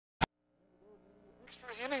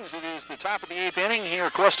Innings. It is the top of the 8th inning here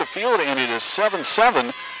at Cuesta Field, and it is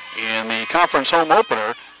 7-7 in the conference home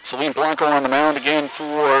opener. Celine Blanco on the mound again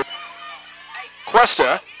for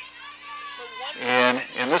Cuesta. And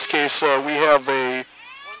in this case, we have a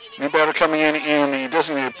new batter coming in the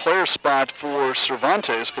designated player spot for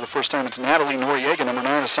Cervantes. For the first time, it's Natalie Noriega, number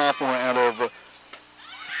 9, a sophomore out of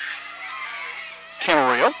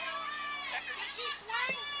Camarillo.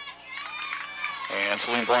 And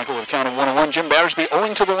Celine Blanco with a count of 1-1. Jim Battersby,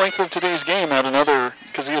 owing to the length of today's game, had another,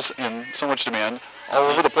 because he is in so much demand,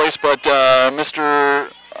 all over the place. But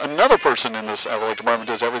another person in this athletic department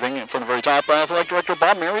does everything from the very top. Athletic Director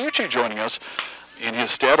Bob Mariucci joining us in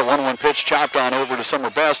his stead. A 1-1 pitch chopped on over to Summer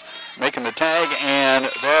Best, making the tag, and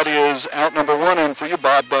that is out number 1. And for you,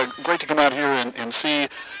 Bob, great to come out here and see,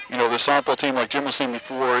 you know, the softball team, like Jim was saying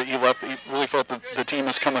before he left. He really felt that the team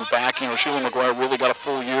is coming back. You know, Sheila McGuire really got a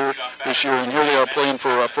full year this year, and here they are playing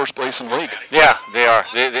for first place in league. Yeah, they are.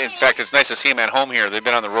 In fact, it's nice to see them at home here. They've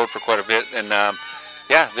been on the road for quite a bit, and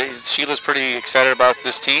Sheila's pretty excited about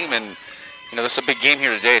this team, and you know, this is a big game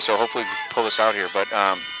here today, so hopefully we can pull this out here. But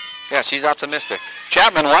yeah, she's optimistic.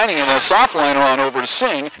 Chapman lining in a soft liner on over to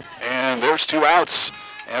Singh, and there's 2 outs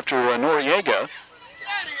after Noriega.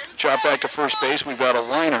 Chop back to first base. We've got a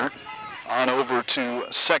liner on over to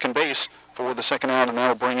second base for the second out, and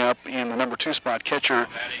that'll bring up in the number 2 spot catcher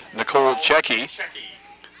Nicole Checky.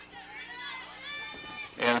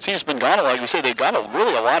 And the team's been gone, like we say, they've got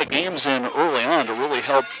really a lot of games in early on to really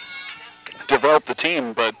help develop the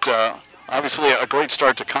team, but obviously a great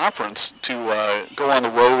start to conference to go on the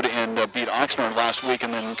road and beat Oxnard last week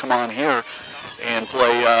and then come on here and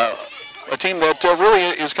play a team that really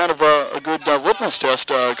is kind of a good litmus test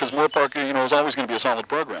because Moorpark, you know, is always going to be a solid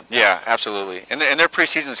program. Yeah, absolutely. And their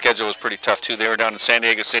preseason schedule was pretty tough too. They were down in San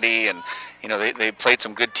Diego City, and you know they played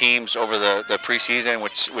some good teams over the preseason,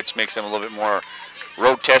 which makes them a little bit more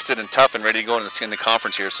road tested and tough and ready to go in the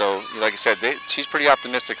conference here. So, like I said, she's pretty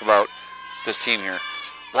optimistic about this team here.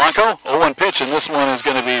 Blanco, 0-1 pitch, and this one is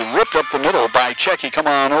going to be ripped up the middle by Checky. Come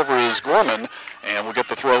on over is Gorman, and we'll get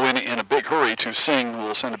the throw in a big hurry to Singh, who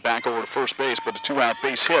will send it back over to first base, but a 2-out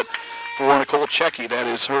base hit for Nicole Checky. That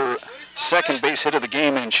is her second base hit of the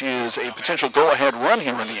game, and she is a potential go-ahead run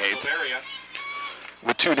here in the 8th.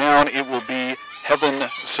 With 2 down, it will be Heaven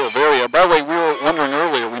Silveria. By the way, we were wondering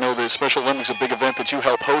earlier, we know the Special Olympics is a big event that you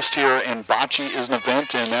help host here, and bocce is an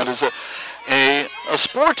event, and that is a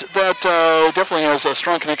sport that definitely has a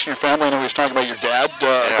strong connection to your family. I know we was talking about your dad,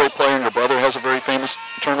 a great player, and your brother has a very famous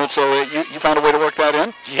tournament, so you found a way to work that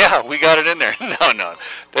in? Yeah, we got it in there. No.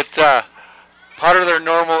 That's part of their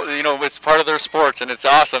normal, you know, it's part of their sports, and it's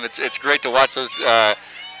awesome. It's great to watch those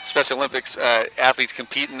Special Olympics athletes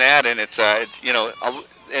compete in that, and it's you know,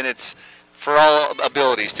 and it's for all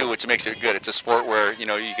abilities too, which makes it good. It's a sport where, you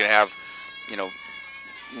know, you can have, you know,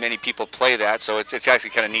 many people play that, so it's actually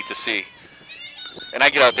kind of neat to see. And I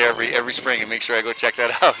get out there every spring and make sure I go check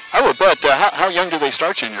that out. I would bet. How young do they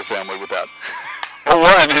start you in your family with that?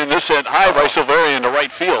 0-1, and this hit high by Silveria into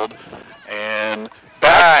right field, and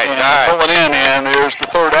back and pulling in, and there's the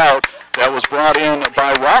third out that was brought in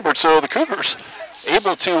by Robert. So the Cougars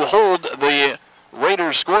able to hold the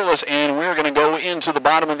Raiders scoreless, and we're going to go into the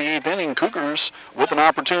bottom of the 8th inning. Cougars with an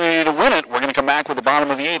opportunity to win it. We're going to come back with the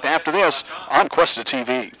bottom of the 8th after this on Cuesta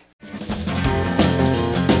TV.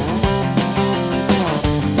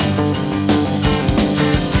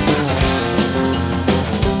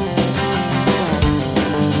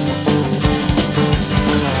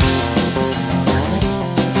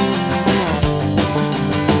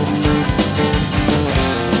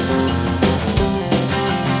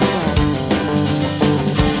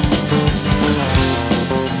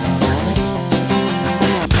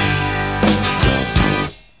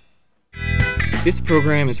 This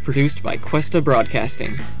program is produced by Cuesta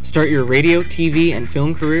Broadcasting. Start your radio, TV, and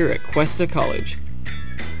film career at Cuesta College.